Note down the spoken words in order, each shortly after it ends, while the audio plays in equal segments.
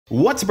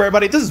What's up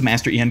everybody, this is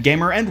Master Ian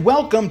Gamer and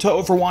welcome to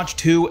Overwatch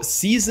 2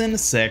 Season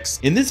 6.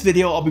 In this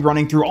video I'll be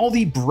running through all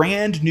the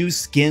brand new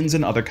skins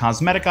and other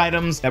cosmetic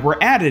items that were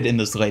added in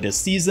this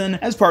latest season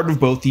as part of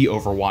both the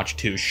Overwatch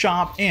 2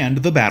 shop and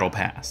the Battle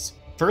Pass.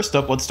 First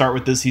up, let's start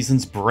with this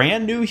season's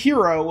brand new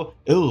hero,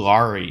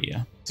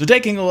 Illari. So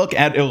taking a look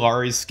at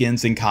Illari's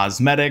skins and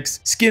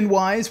cosmetics,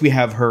 skin-wise, we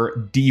have her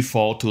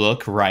default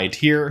look right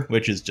here,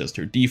 which is just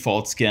her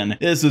default skin.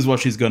 This is what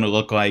she's going to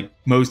look like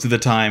most of the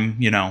time,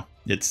 you know,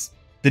 it's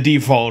the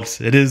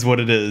default, it is what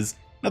it is.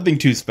 Nothing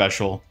too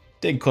special.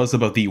 Take a close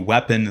up of the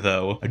weapon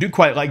though. I do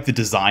quite like the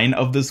design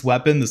of this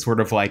weapon, the sort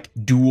of like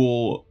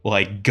dual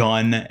like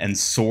gun and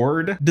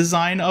sword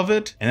design of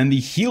it. And then the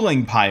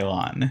healing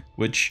pylon,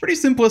 which pretty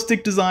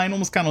simplistic design,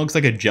 almost kind of looks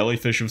like a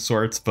jellyfish of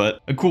sorts,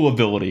 but a cool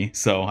ability,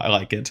 so I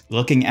like it.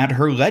 Looking at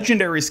her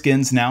legendary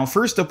skins now,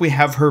 first up we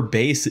have her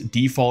base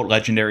default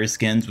legendary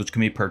skins, which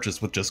can be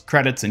purchased with just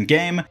credits in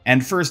game.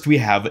 And first we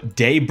have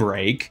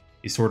Daybreak,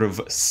 a sort of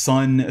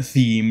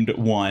sun-themed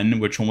one,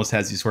 which almost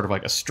has these sort of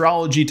like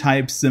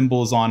astrology-type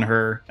symbols on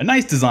her. A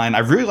nice design. I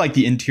really like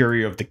the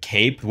interior of the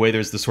cape, the way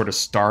there's the sort of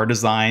star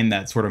design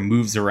that sort of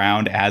moves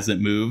around as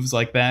it moves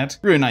like that.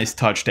 Really nice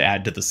touch to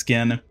add to the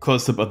skin.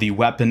 Close-up of the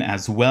weapon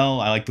as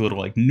well. I like the little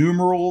like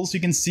numerals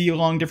you can see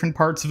along different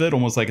parts of it,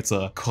 almost like it's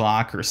a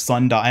clock or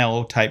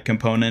sundial type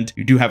component.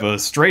 You do have a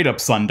straight-up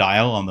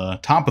sundial on the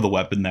top of the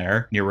weapon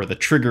there, near where the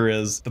trigger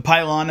is. The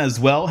pylon as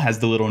well has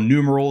the little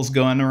numerals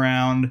going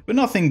around, but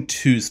nothing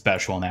too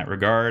special in that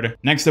regard.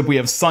 Next up we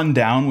have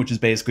Sundown, which is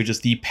basically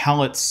just the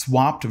palette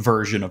swapped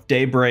version of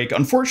Daybreak.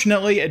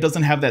 Unfortunately, it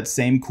doesn't have that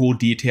same cool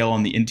detail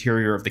on the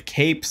interior of the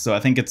cape, so I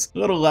think it's a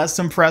little less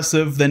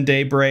impressive than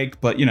Daybreak,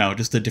 but you know,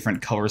 just a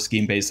different color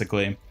scheme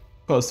basically.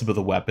 Close up of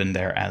the weapon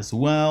there as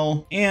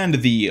well.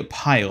 And the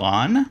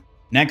pylon.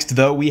 Next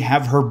though, we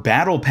have her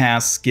Battle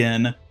Pass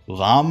skin,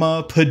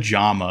 Llama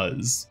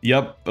Pajamas.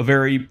 Yep, a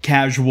very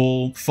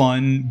casual,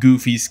 fun,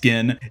 goofy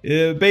skin.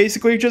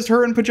 Basically just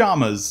her in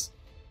pajamas,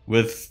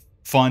 with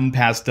fun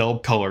pastel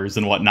colors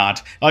and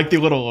whatnot. I like the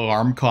little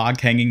alarm clock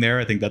hanging there.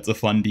 I think that's a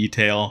fun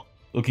detail.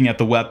 Looking at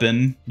the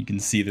weapon, you can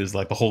see there's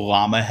like the whole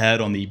llama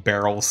head on the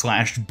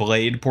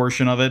barrel/blade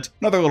portion of it.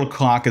 Another little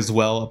clock as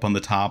well up on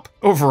the top.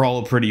 Overall,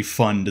 a pretty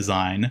fun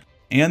design.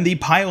 And the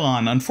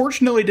pylon,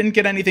 unfortunately, didn't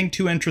get anything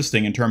too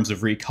interesting in terms of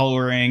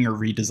recoloring or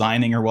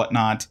redesigning or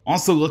whatnot.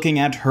 Also looking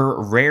at her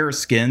rare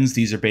skins,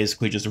 these are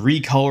basically just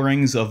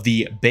recolorings of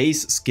the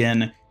base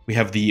skin. We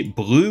have the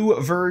blue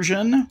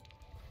version,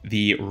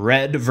 the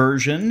red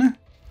version,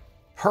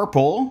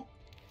 purple,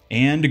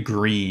 and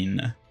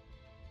green.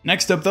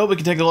 Next up though, we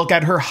can take a look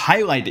at her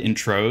highlight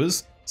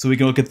intros. So we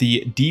can look at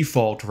the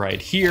default right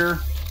here.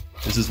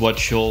 This is what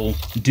she'll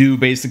do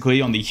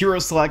basically on the hero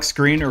select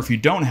screen, or if you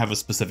don't have a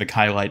specific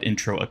highlight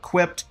intro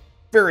equipped.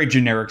 Very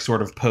generic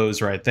sort of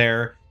pose right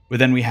there. But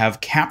then we have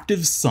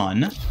Captive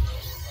Sun.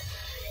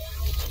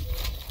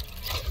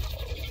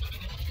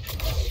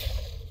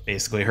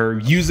 Basically her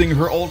using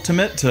her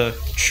ultimate to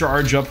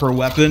charge up her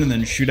weapon and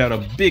then shoot out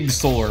a big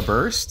solar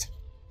burst.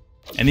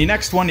 And the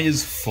next one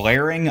is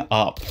Flaring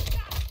Up.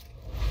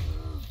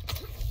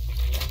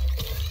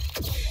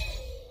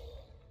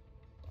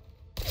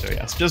 So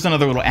yes, just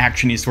another little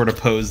actiony sort of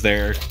pose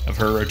there of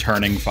her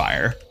returning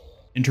fire.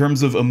 In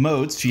terms of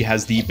emotes, she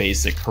has the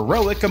basic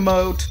heroic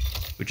emote,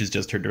 which is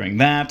just her doing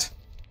that.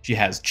 She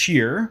has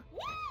cheer,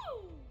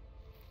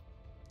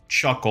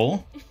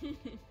 chuckle,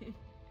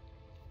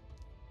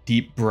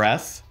 deep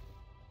breath,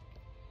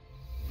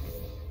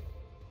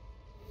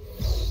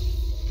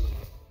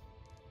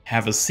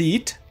 have a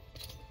seat,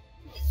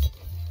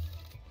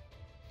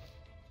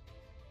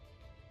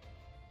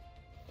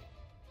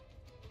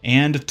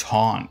 and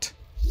taunt.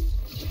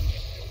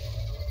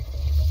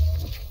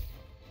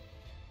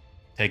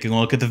 Taking a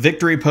look at the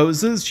victory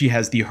poses, she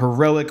has the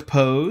heroic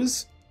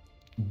pose,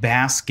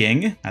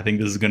 basking. I think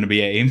this is going to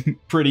be a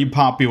pretty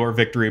popular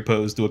victory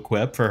pose to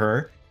equip for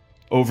her.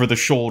 Over the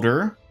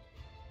shoulder,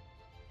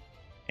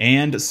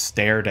 and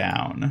stare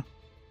down.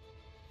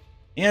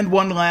 And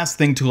one last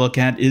thing to look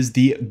at is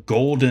the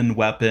golden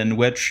weapon,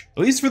 which,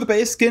 at least for the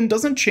base skin,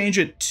 doesn't change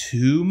it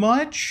too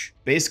much.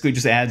 Basically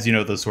just adds, you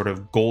know, the sort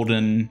of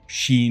golden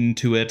sheen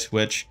to it,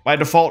 which by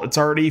default it's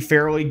already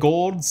fairly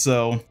gold,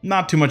 so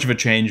not too much of a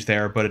change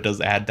there, but it does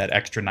add that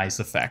extra nice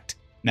effect.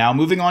 Now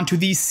moving on to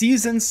the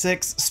Season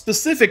 6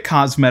 specific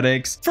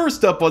cosmetics.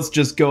 First up, let's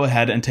just go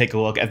ahead and take a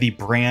look at the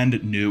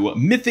brand new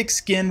Mythic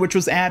Skin, which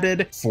was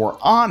added for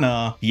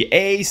Ana, the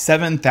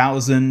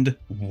A7000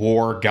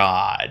 War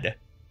God.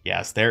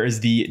 Yes, there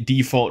is the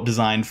default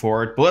design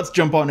for it, but let's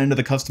jump on into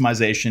the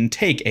customization,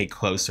 take a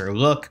closer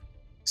look.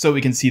 So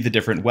we can see the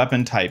different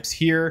weapon types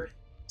here.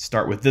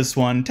 Start with this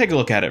one, take a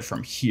look at it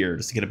from here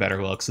just to get a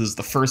better look. So this is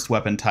the first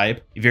weapon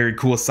type, a very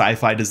cool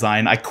sci-fi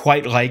design. I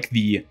quite like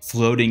the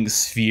floating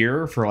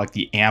sphere for like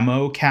the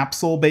ammo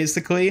capsule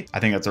basically. I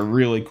think that's a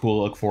really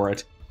cool look for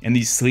it. And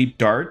the Sleep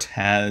Dart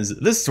has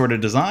this sort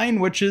of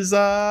design, which is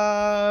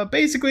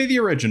basically the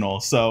original,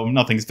 so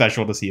nothing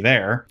special to see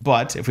there.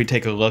 But if we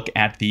take a look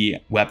at the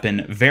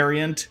weapon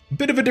variant,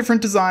 bit of a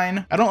different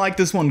design. I don't like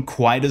this one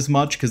quite as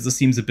much because this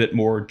seems a bit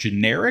more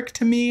generic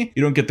to me.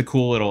 You don't get the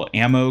cool little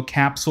ammo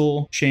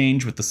capsule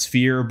change with the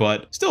sphere,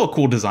 but still a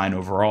cool design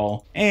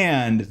overall.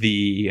 And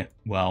the,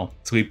 well,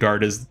 Sleep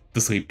Dart is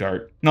the Sleep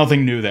Dart.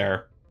 Nothing new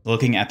there.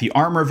 Looking at the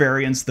armor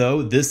variants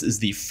though, this is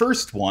the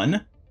first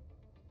one.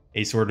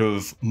 A sort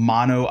of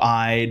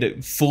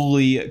mono-eyed,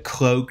 fully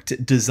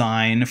cloaked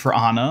design for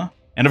Ana.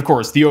 And of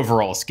course, the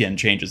overall skin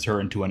changes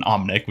her into an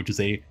Omnic, which is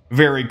a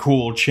very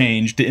cool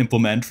change to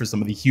implement for some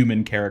of the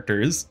human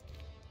characters.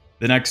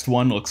 The next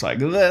one looks like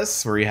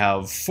this, where you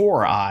have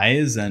 4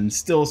 eyes and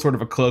still sort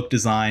of a cloak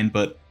design,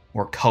 but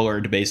more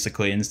colored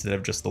basically instead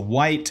of just the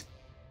white.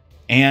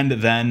 And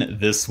then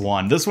this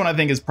one. This one I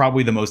think is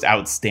probably the most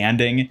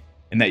outstanding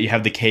in that you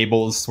have the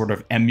cables sort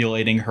of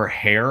emulating her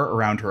hair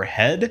around her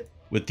head,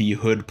 with the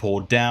hood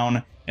pulled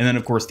down, and then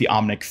of course the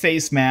Omnic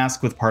face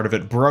mask with part of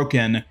it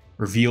broken,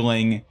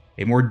 revealing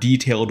a more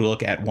detailed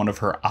look at one of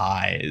her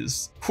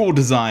eyes. Cool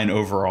design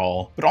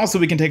overall. But also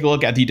we can take a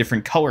look at the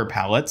different color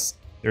palettes.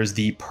 There's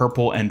the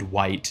purple and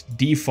white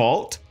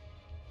default.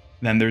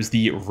 Then there's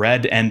the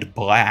red and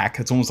black.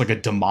 It's almost like a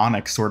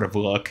demonic sort of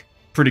look.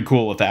 Pretty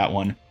cool with that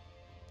one.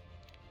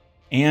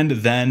 And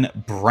then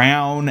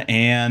brown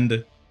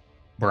and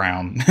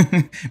brown.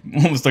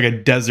 Almost like a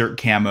desert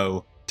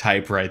camo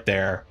type right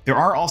there. There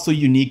are also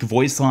unique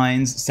voice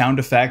lines, sound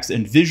effects,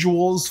 and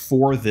visuals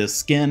for this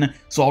skin,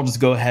 so I'll just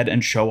go ahead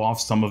and show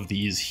off some of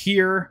these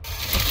here.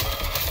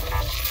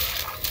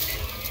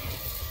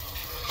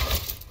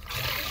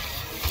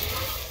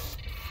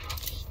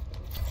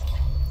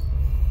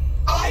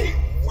 I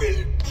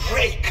will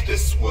break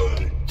this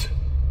world.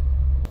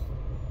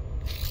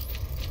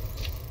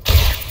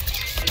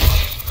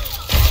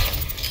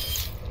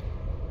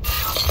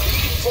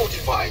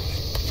 Fortified.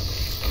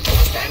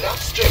 Stand up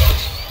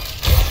straight.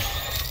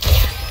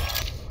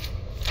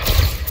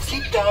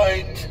 Keep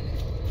tight.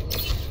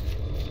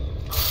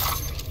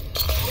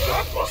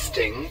 That was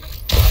sting.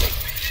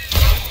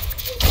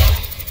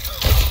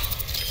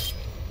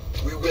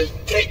 We will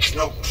take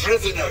no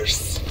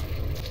prisoners.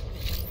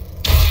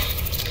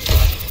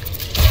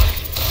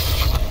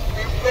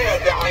 Beware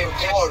the Iron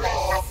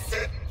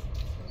Forest.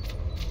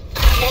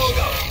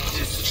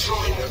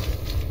 Destroy them.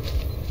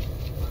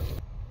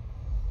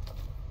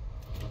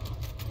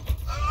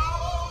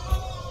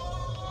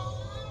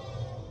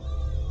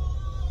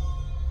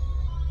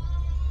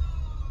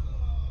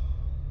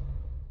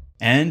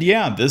 And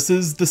yeah, this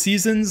is the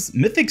season's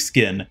Mythic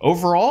Skin.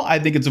 Overall, I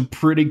think it's a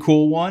pretty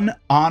cool one.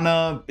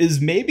 Ana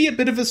is maybe a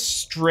bit of a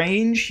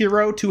strange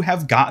hero to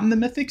have gotten the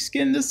Mythic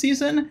Skin this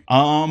season.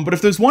 But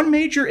if there's one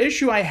major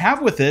issue I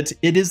have with it,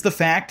 it is the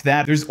fact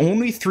that there's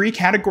only 3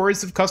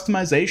 categories of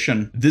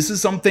customization. This is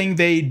something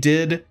they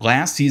did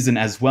last season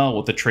as well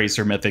with the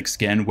Tracer Mythic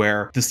Skin,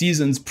 where the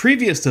seasons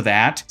previous to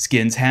that,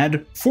 skins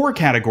had 4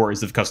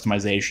 categories of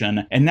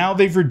customization, and now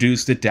they've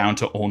reduced it down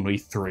to only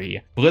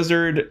 3.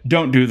 Blizzard,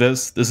 don't do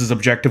this. This is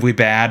objectively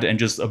bad and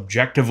just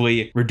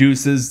objectively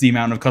reduces the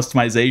amount of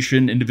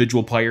customization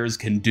individual players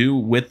can do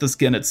with the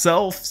skin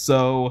itself.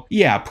 So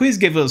yeah, please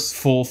give us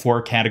full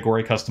 4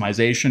 category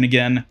customization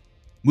again.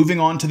 Moving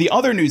on to the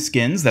other new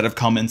skins that have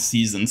come in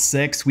Season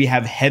 6, we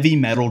have Heavy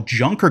Metal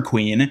Junker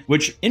Queen,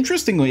 which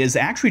interestingly is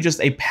actually just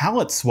a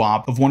palette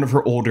swap of one of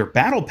her older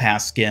Battle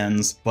Pass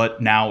skins,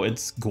 but now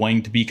it's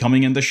going to be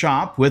coming in the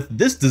shop with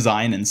this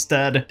design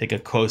instead. Take a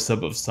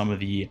close-up of some of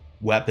the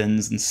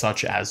weapons and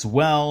such as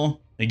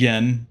well.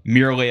 Again,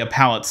 merely a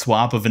palette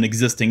swap of an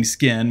existing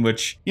skin,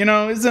 which, you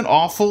know, isn't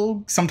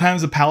awful.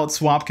 Sometimes a palette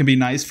swap can be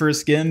nice for a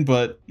skin,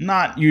 but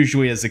not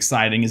usually as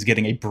exciting as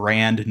getting a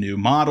brand new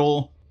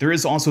model. There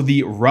is also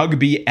the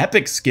Rugby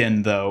Epic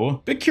skin,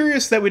 though. Bit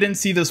curious that we didn't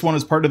see this one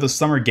as part of the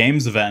Summer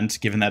Games event,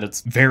 given that it's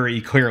very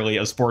clearly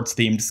a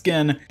sports-themed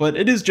skin, but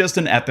it is just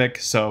an Epic,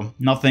 so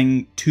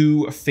nothing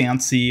too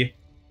fancy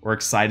or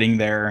exciting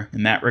there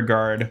in that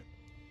regard.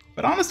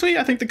 But honestly,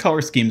 I think the color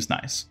scheme's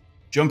nice.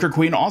 Junker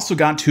Queen also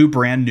got 2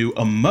 brand new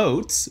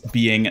emotes,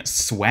 being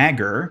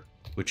Swagger,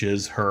 which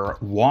is her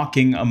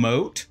walking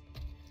emote.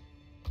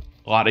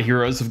 A lot of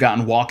heroes have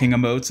gotten walking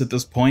emotes at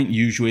this point.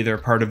 Usually they're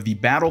part of the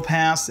Battle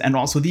Pass, and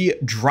also the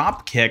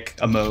Dropkick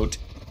emote,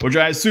 which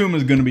I assume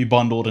is going to be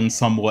bundled in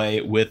some way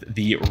with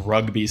the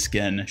Rugby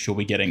skin she'll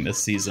be getting this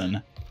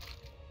season.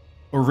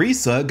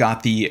 Orisa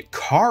got the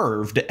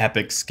Carved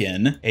Epic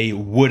skin, a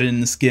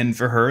wooden skin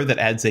for her that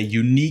adds a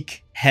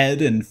unique head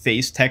and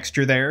face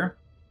texture there.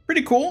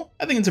 Pretty cool.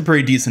 I think it's a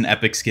pretty decent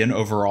Epic skin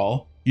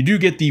overall. You do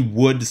get the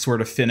wood sort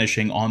of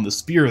finishing on the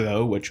spear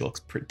though, which looks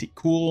pretty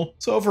cool.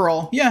 So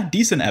overall, yeah,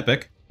 decent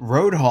Epic.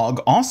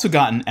 Roadhog also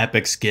got an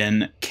Epic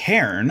skin,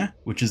 Cairn,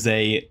 which is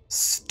a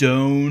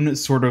stone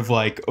sort of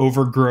like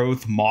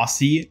overgrowth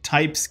mossy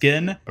type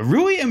skin. A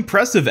really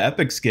impressive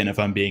Epic skin if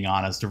I'm being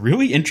honest. A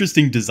really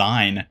interesting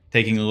design.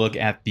 Taking a look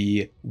at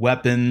the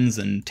weapons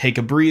and Take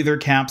a Breather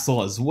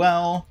capsule as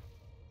well.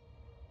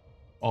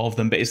 All of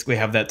them basically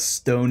have that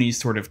stony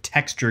sort of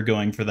texture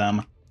going for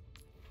them.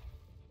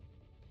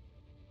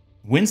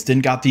 Winston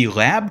got the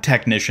lab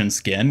technician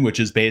skin, which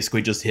is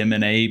basically just him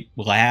in a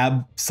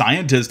lab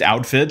scientist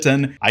outfit,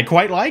 and I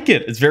quite like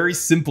it. It's very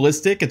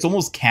simplistic. It's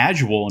almost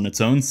casual in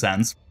its own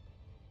sense.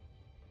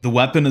 The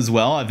weapon as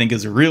well, I think,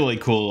 is really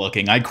cool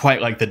looking. I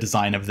quite like the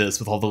design of this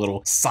with all the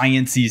little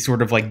sciencey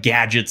sort of like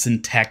gadgets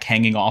and tech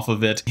hanging off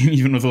of it,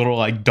 even with little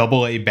like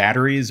AA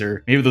batteries,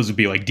 or maybe those would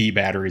be like D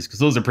batteries, because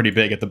those are pretty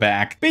big at the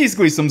back.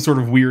 Basically some sort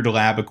of weird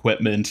lab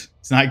equipment.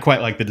 So I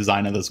quite like the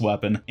design of this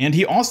weapon. And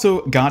he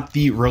also got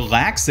the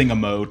relaxing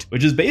emote,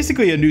 which is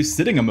basically a new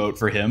sitting emote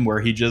for him, where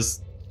he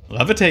just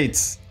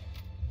levitates.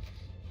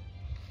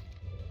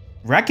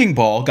 Wrecking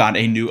Ball got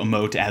a new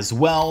emote as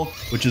well,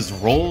 which is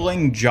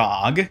rolling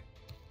jog.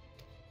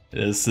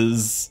 This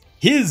is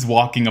his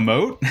walking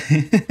emote.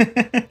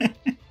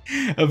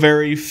 A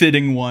very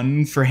fitting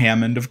one for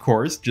Hammond, of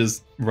course,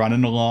 just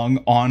running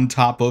along on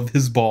top of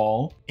his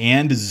ball.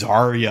 And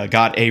Zarya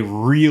got a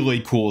really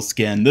cool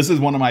skin. This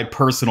is one of my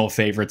personal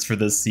favorites for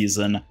this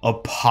season,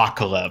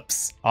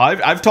 Apocalypse.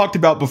 I've talked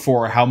about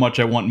before how much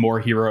I want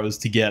more heroes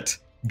to get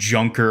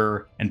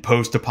junker and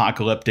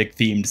post-apocalyptic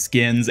themed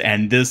skins,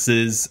 and this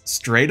is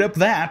straight up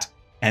that.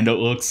 And it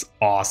looks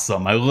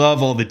awesome. I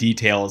love all the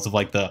details of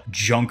like the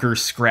junker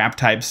scrap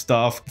type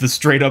stuff. The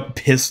straight up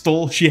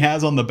pistol she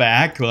has on the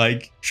back.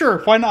 Like, sure,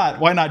 why not?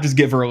 Why not just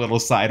give her a little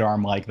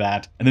sidearm like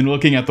that? And then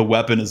looking at the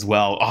weapon as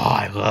well. Oh,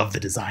 I love the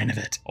design of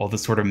it. All the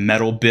sort of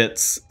metal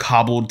bits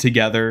cobbled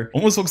together.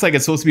 Almost looks like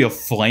it's supposed to be a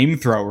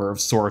flamethrower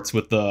of sorts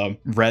with the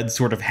red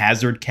sort of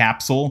hazard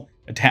capsule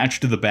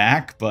attached to the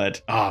back,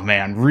 but oh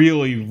man,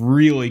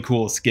 really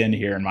cool skin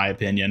here in my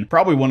opinion.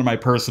 Probably one of my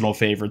personal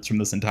favorites from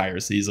this entire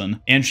season.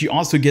 And she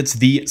also gets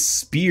the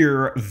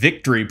spear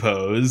victory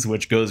pose,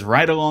 which goes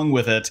right along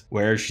with it,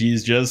 where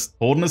she's just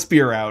holding a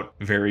spear out.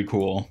 Very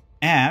cool.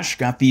 Ashe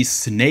got the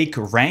Snake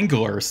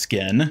Wrangler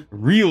skin.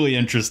 Really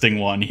interesting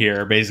one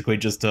here. Basically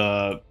just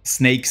a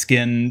snake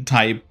skin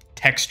type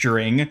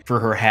texturing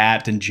for her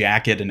hat and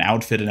jacket and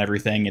outfit and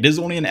everything. It is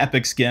only an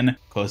epic skin.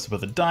 Close up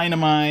with a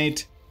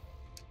dynamite.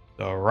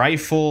 The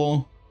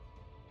rifle.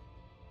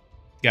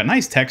 Got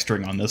nice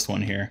texturing on this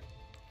one here.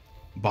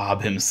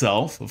 Bob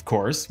himself, of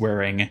course,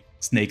 wearing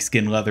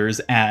snakeskin leathers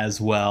as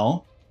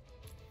well.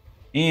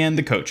 And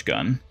the coach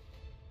gun.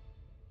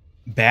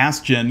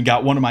 Bastion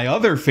got one of my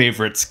other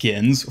favorite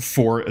skins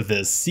for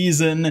this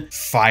season,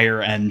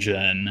 Fire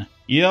Engine.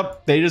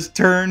 Yep, they just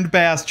turned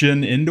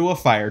Bastion into a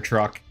fire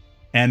truck.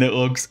 And it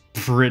looks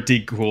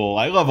pretty cool.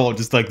 I love all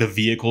just like the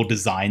vehicle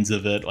designs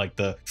of it, like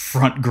the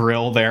front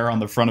grille there on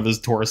the front of his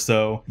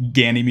torso.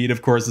 Ganymede,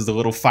 of course, is a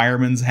little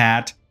fireman's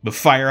hat. The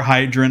fire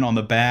hydrant on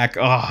the back.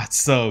 Oh, it's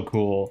so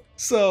cool.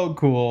 So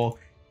cool.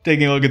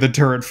 Taking a look at the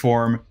turret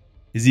form.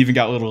 He's even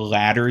got little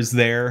ladders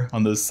there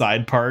on those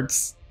side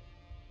parts.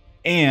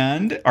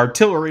 And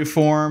artillery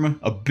form,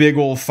 a big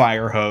old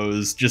fire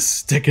hose just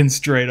sticking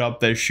straight up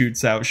that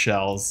shoots out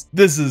shells.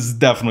 This is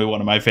definitely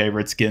one of my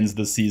favorite skins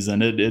this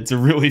season. It's a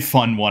really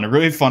fun one, a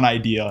really fun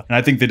idea, and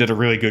I think they did a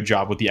really good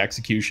job with the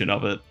execution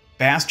of it.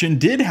 Bastion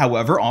did,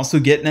 however,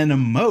 also get an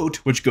emote,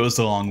 which goes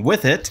along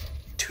with it,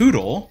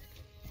 Tootle.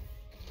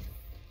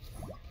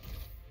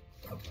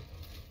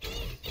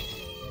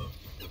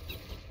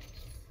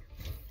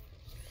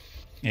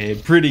 A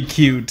pretty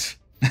cute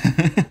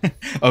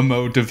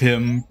emote of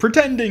him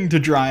pretending to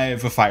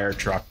drive a fire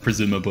truck,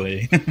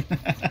 presumably.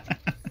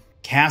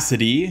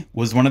 Cassidy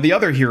was one of the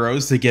other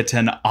heroes to get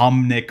an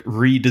Omnic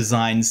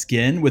redesign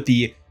skin with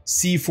the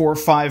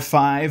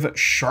C455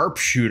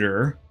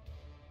 Sharpshooter.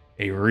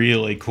 A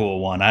really cool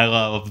one. I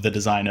love the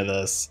design of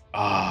this.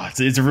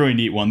 It's a really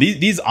neat one.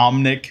 These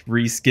Omnic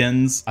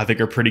reskins, I think,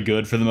 are pretty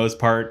good for the most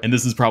part, and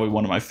this is probably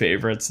one of my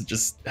favorites. It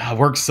just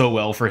works so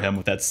well for him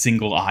with that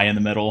single eye in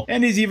the middle,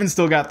 and he's even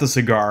still got the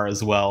cigar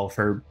as well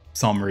for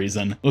some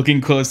reason.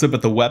 Looking close up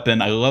at the weapon,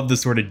 I love the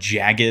sort of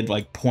jagged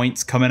like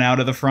points coming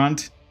out of the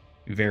front.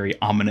 Very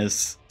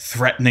ominous,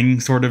 threatening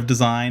sort of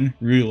design.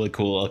 Really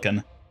cool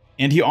looking.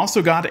 And he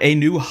also got a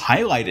new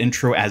highlight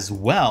intro as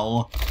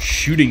well,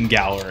 Shooting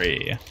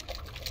Gallery.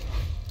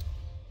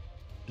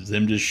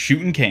 Him just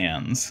shooting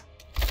cans.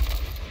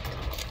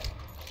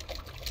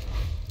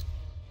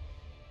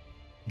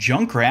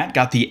 Junkrat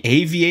got the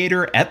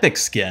Aviator Epic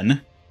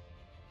skin.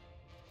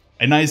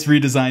 A nice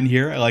redesign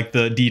here. I like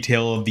the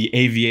detail of the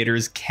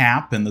Aviator's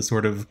cap and the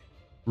sort of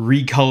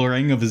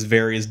recoloring of his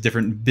various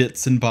different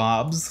bits and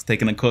bobs.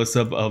 Taking a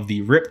close-up of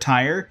the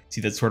Riptire. See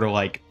that sort of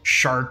like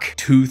shark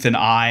tooth and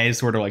eye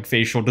sort of like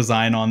facial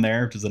design on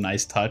there, which is a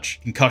nice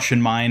touch.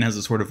 Concussion Mine has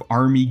a sort of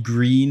army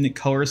green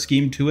color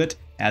scheme to it,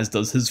 as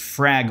does his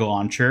frag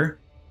launcher.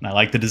 And I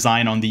like the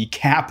design on the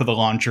cap of the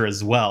launcher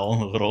as well.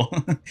 A little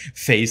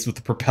face with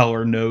the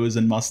propeller nose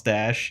and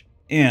mustache.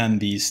 And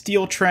the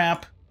steel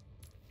trap.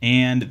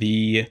 And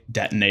the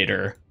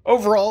detonator.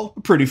 Overall,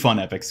 a pretty fun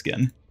epic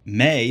skin.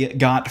 May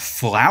got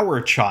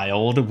Flower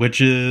Child, which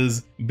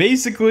is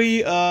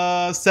basically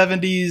a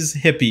 70s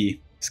hippie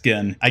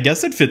skin. I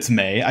guess it fits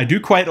May. I do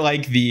quite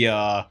like the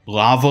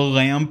lava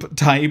lamp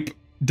type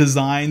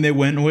design they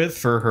went with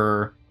for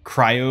her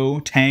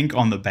cryo tank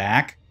on the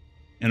back.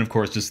 And of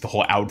course, just the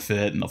whole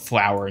outfit and the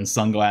flower and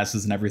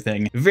sunglasses and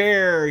everything.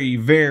 Very,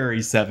 very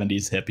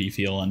 70s hippie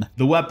feeling.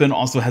 The weapon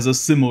also has a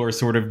similar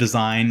sort of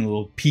design, a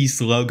little peace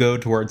logo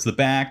towards the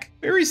back.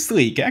 Very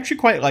sleek. I actually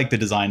quite like the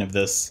design of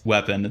this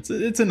weapon.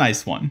 It's a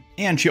nice one.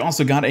 And she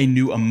also got a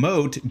new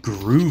emote,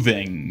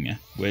 Grooving,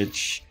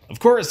 which of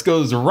course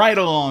goes right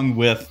along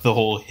with the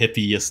whole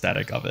hippie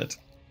aesthetic of it.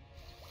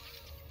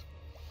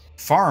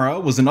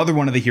 Pharah was another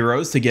one of the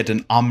heroes to get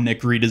an Omnic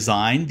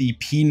redesign, the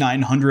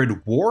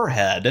P900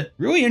 Warhead.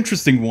 Really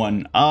interesting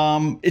one.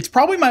 It's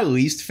probably my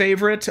least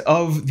favorite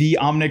of the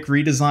Omnic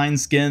redesign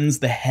skins.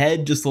 The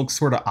head just looks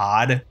sort of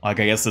odd. Like,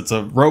 I guess it's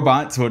a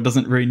robot, so it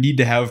doesn't really need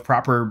to have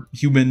proper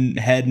human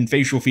head and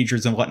facial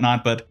features and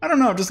whatnot, but I don't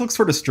know, it just looks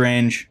sort of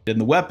strange.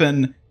 And the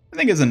weapon, I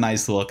think is a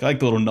nice look. I like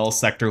the little null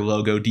sector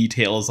logo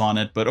details on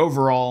it, but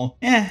overall,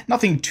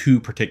 nothing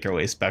too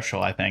particularly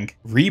special, I think.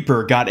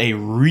 Reaper got a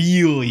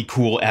really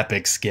cool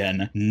epic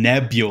skin,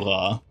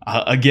 Nebula.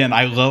 Again,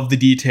 I love the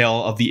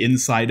detail of the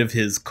inside of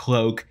his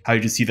cloak, how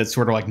you just see that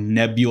sort of like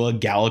nebula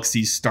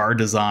galaxy star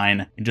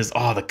design, and just,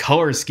 the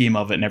color scheme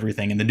of it and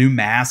everything, and the new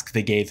mask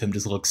they gave him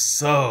just looks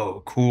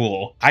so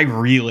cool. I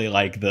really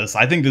like this.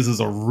 I think this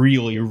is a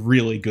really,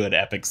 really good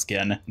epic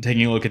skin.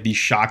 Taking a look at these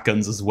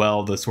shotguns as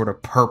well, the sort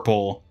of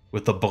purple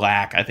with the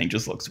black, I think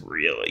just looks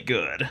really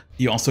good.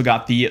 He also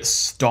got the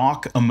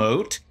Stalk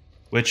emote,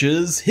 which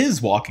is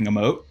his walking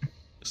emote.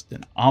 Just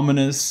an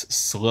ominous,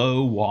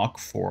 slow walk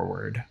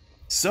forward.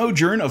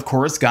 Sojourn, of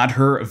course, got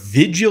her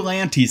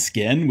Vigilante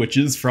skin, which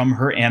is from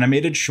her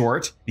animated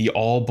short, the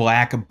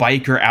all-black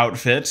biker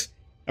outfit.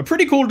 A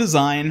pretty cool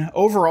design.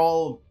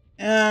 Overall,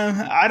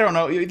 I don't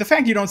know. The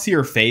fact you don't see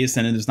her face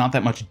and there's not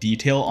that much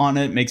detail on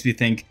it makes me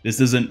think this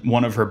isn't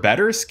one of her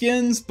better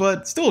skins,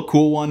 but still a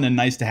cool one and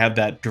nice to have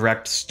that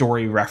direct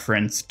story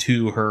reference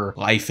to her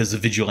life as a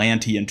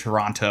vigilante in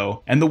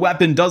Toronto. And the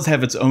weapon does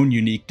have its own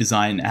unique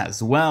design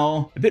as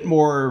well. A bit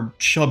more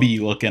chubby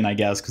looking, I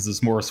guess, because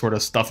there's more sort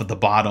of stuff at the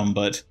bottom,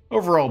 but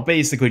overall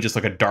basically just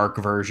like a dark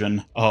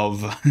version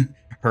of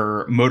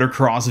her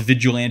motocross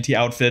vigilante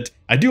outfit.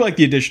 I do like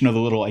the addition of the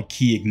little like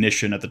key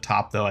ignition at the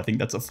top though. I think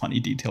that's a funny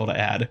detail to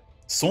add.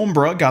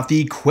 Sombra got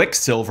the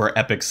Quicksilver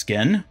epic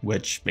skin,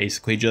 which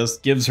basically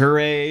just gives her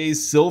a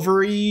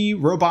silvery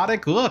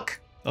robotic look.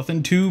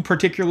 Nothing too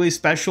particularly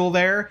special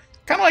there.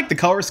 Kind of like the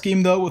color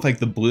scheme though, with like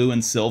the blue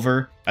and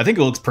silver. I think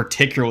it looks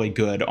particularly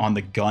good on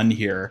the gun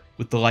here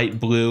with the light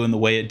blue and the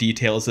way it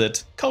details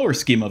it. Color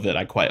scheme of it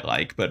I quite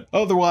like, but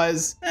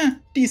otherwise,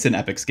 decent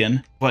epic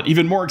skin. But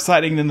even more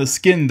exciting than the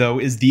skin though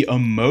is the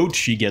emote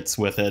she gets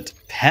with it,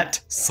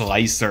 Pet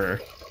Slicer.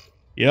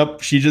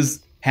 Yep, she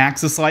just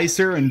hacks a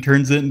slicer and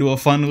turns it into a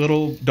fun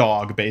little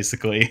dog,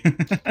 basically.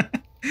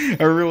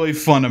 A really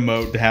fun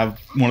emote to have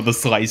one of the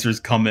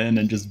slicers come in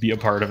and just be a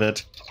part of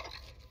it.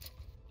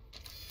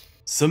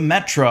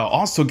 Symmetra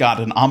also got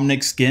an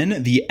Omnic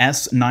skin, the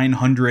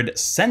S900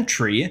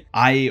 Sentry.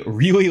 I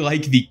really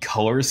like the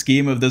color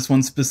scheme of this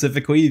one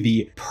specifically,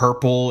 the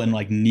purple and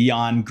like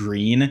neon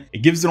green.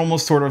 It gives it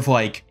almost sort of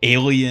like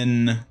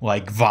alien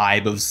like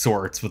vibe of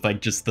sorts with like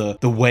just the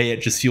way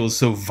it just feels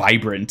so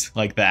vibrant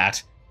like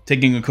that.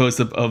 Taking a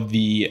close-up of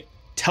the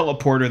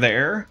teleporter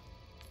there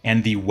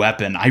and the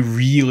weapon. I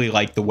really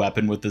like the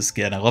weapon with the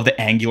skin. I love the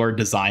angular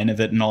design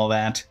of it and all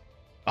that.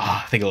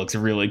 I think it looks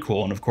really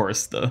cool. And of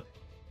course the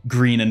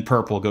green and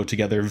purple go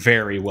together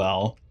very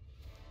well.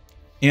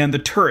 And the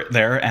turret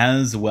there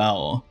as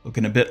well,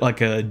 looking a bit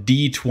like a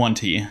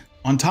D20.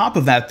 On top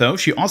of that though,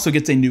 she also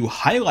gets a new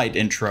highlight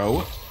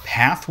intro,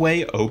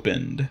 Pathway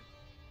Opened.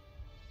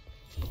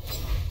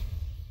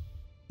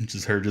 Which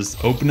is her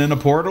just opening a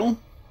portal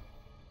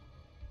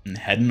and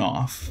heading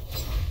off.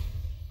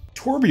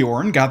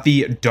 Torbjorn got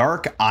the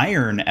Dark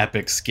Iron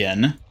epic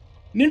skin.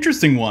 An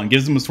interesting one,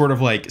 gives him a sort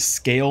of like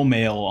scale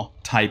mail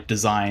type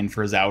design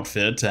for his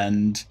outfit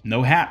and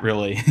no hat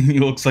really. He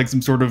looks like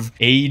some sort of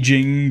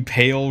aging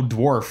pale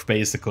dwarf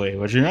basically,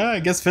 which I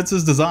guess fits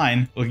his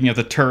design. Looking at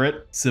the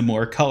turret,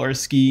 similar color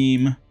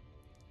scheme.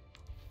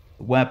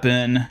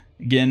 Weapon,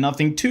 again,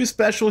 nothing too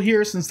special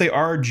here since they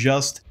are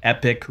just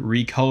epic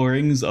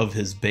recolorings of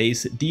his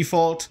base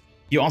default.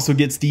 He also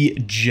gets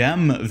the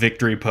gem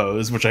victory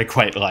pose, which I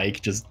quite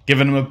like. Just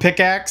giving him a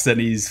pickaxe and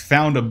he's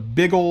found a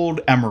big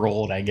old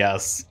emerald, I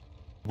guess.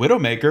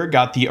 Widowmaker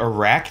got the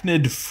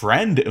arachnid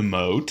friend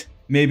emote.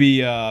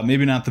 Maybe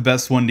not the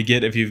best one to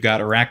get if you've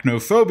got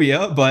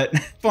arachnophobia, but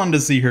fun to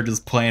see her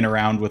just playing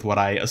around with what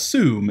I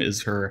assume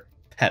is her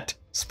pet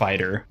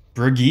spider.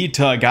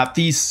 Brigitte got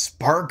the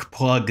Spark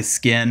Plug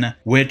skin,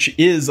 which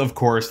is, of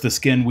course, the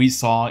skin we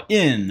saw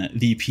in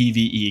the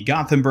PvE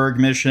Gothenburg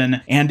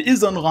mission, and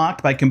is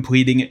unlocked by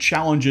completing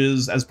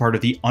challenges as part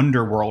of the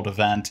Underworld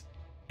event.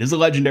 It is a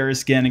legendary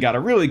skin and got a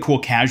really cool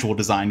casual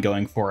design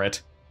going for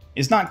it.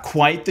 It's not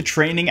quite the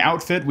training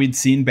outfit we'd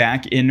seen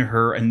back in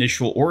her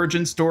initial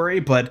origin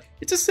story, but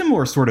it's a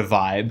similar sort of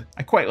vibe.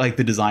 I quite like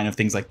the design of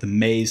things like the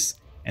mace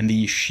and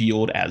the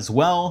shield as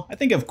well. I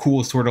think of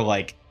cool sort of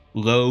like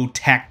low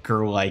tech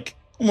or like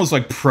almost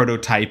like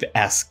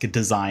prototype-esque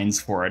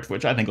designs for it,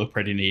 which I think look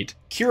pretty neat.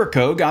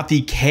 Kiriko got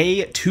the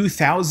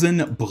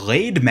K2000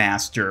 Blade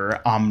Master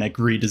Omnic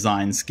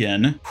redesign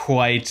skin.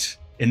 Quite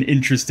an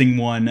interesting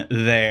one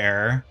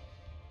there.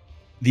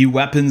 The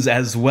weapons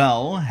as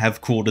well have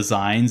cool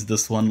designs.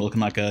 This one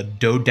looking like a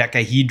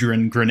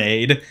dodecahedron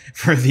grenade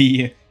for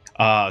the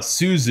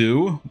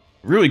Suzu.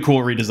 Really cool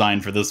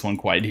redesign for this one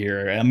quite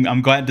here.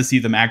 I'm glad to see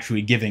them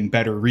actually giving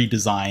better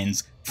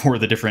redesigns for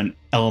the different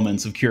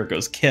elements of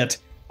Kiriko's kit.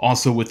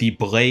 Also with the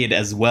blade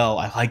as well,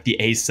 I like the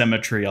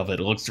asymmetry of it.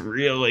 It looks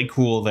really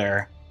cool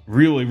there.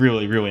 Really,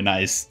 really, really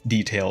nice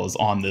details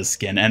on this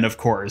skin. And of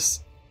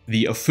course,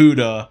 the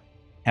Afuda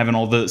having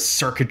all the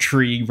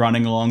circuitry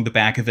running along the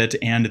back of it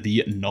and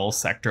the Null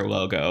Sector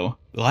logo.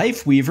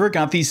 Lifeweaver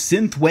got the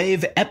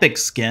Synthwave Epic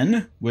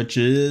skin, which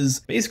is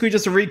basically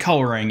just a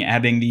recoloring,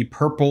 adding the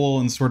purple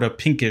and sort of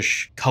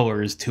pinkish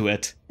colors to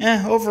it.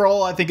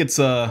 Overall, I think it's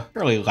a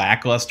fairly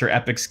lackluster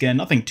Epic skin,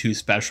 nothing too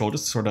special,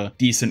 just sort of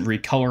decent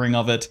recoloring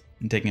of it.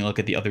 And taking a look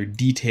at the other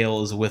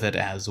details with it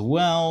as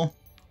well.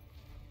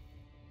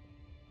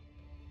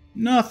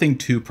 Nothing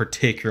too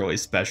particularly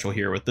special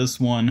here with this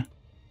one.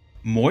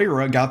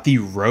 Moira got the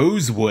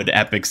Rosewood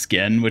Epic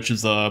skin, which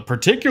is a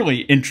particularly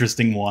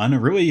interesting one. A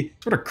really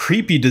sort of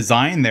creepy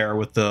design there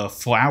with the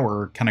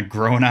flower kind of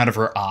growing out of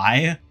her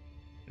eye.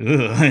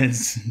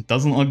 It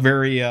doesn't look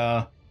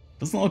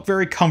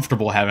very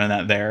comfortable having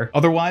that there.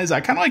 Otherwise,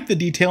 I kind of like the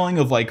detailing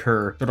of like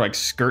her sort of like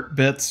skirt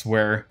bits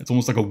where it's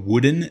almost like a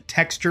wooden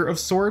texture of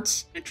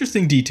sorts.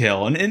 Interesting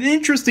detail and an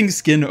interesting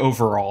skin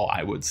overall,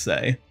 I would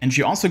say. And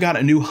she also got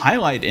a new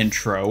highlight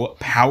intro,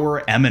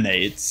 Power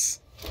Emanates.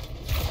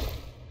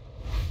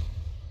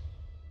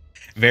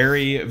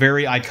 Very,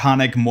 very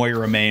iconic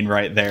Moira main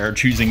right there,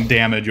 choosing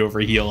damage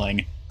over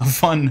healing. A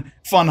fun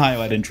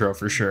highlight intro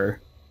for sure.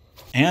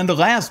 And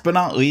last but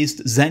not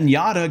least,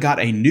 Zenyatta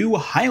got a new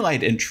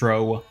highlight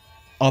intro,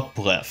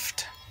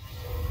 Uplift.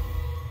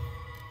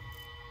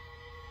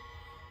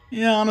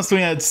 Yeah,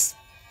 honestly, it's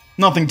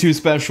nothing too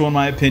special in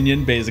my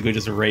opinion. Basically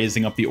just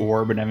raising up the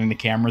orb and having the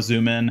camera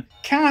zoom in.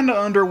 Kinda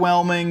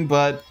underwhelming,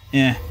 but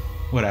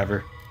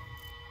whatever.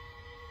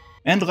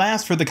 And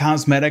last for the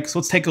cosmetics,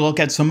 let's take a look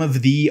at some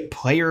of the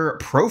player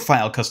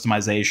profile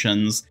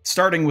customizations.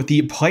 Starting with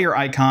the player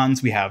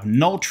icons, we have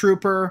Null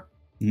Trooper,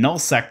 Null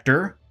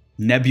Sector,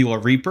 Nebula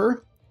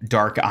Reaper,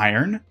 Dark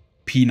Iron,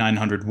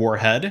 P900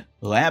 Warhead,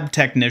 Lab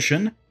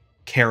Technician,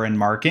 Karen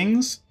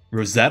Markings,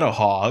 Rosetta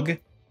Hog,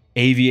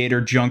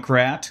 Aviator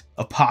Junkrat,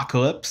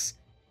 Apocalypse,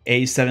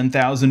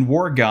 A7000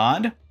 War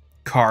God,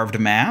 Carved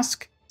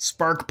Mask,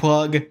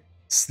 Sparkplug,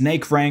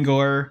 Snake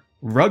Wrangler,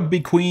 Rugby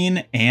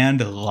Queen,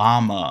 and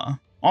Llama.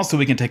 Also,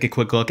 we can take a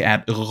quick look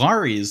at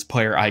Illari's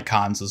player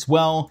icons as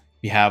well.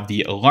 We have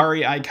the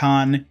Illari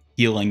icon,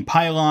 Healing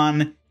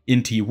Pylon,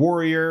 Inti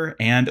Warrior,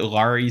 and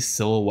Illari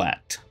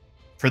Silhouette.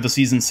 For the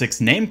Season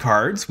 6 name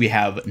cards, we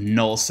have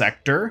Null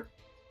Sector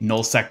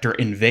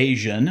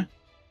Invasion,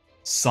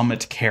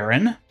 Summit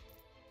Karen,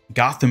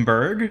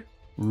 Gothenburg,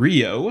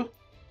 Rio,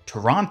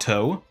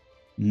 Toronto,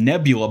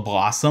 Nebula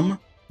Blossom,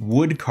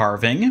 Wood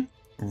Carving,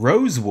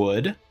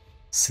 Rosewood,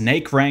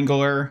 Snake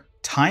Wrangler,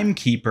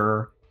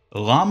 Timekeeper,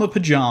 Llama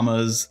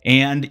Pajamas,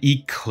 and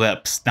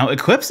Eclipse. Now,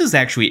 Eclipse is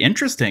actually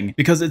interesting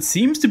because it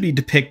seems to be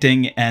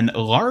depicting an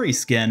Illari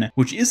skin,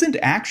 which isn't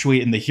actually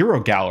in the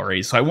hero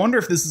gallery. So I wonder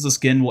if this is a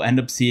skin we'll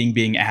end up seeing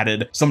being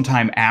added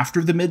sometime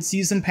after the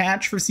mid-season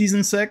patch for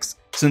Season 6,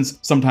 since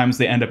sometimes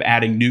they end up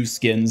adding new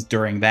skins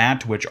during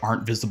that, which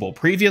aren't visible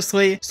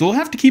previously. So we'll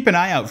have to keep an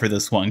eye out for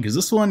this one, because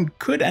this one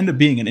could end up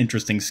being an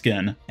interesting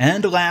skin.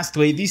 And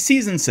lastly, the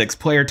Season 6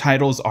 player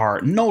titles are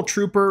Null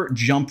Trooper,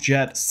 Jump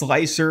Jet,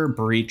 Slicer,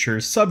 Breacher,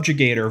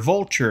 Subjugator,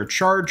 Vulture,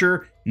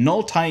 Charger,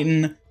 Null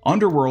Titan,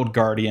 Underworld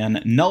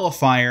Guardian,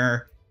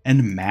 Nullifier,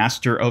 and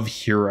Master of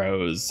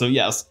Heroes. So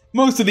yes,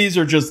 most of these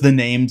are just the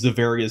names of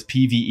various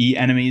PvE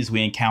enemies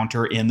we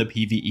encounter in the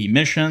PvE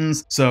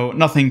missions, so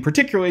nothing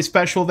particularly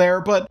special there,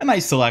 but a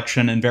nice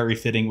selection and very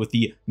fitting with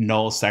the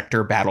Null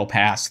Sector Battle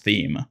Pass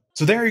theme.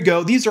 So there you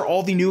go, these are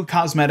all the new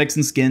cosmetics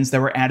and skins that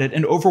were added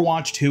in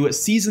Overwatch 2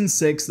 Season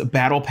 6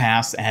 Battle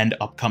Pass and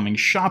upcoming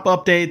shop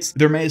updates.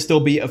 There may still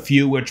be a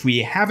few which we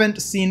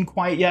haven't seen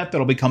quite yet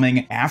that'll be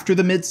coming after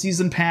the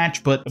mid-season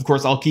patch, but of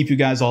course I'll keep you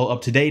guys all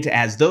up to date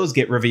as those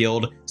get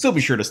revealed, so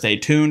be sure to stay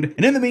tuned.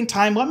 And in the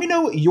meantime, let me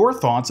know your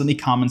thoughts in the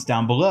comments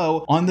down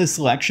below on the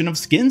selection of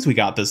skins we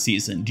got this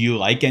season. Do you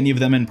like any of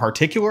them in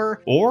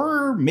particular?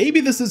 Or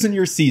maybe this isn't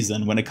your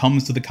season when it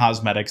comes to the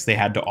cosmetics they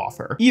had to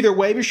offer. Either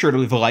way, be sure to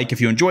leave a like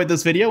if you enjoyed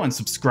this video and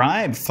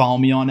subscribe, follow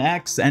me on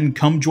X, and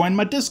come join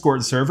my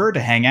Discord server to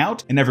hang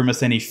out and never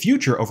miss any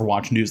future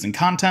Overwatch news and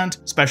content.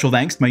 Special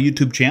thanks to my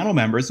YouTube channel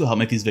members who help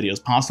make these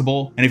videos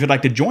possible, and if you'd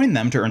like to join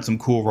them to earn some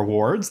cool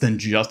rewards, then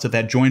just hit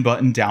that join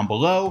button down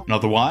below. And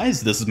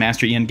otherwise, this is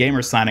Master Ian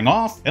Gamer signing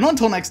off, and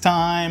until next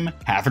time,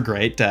 have a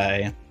great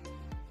day.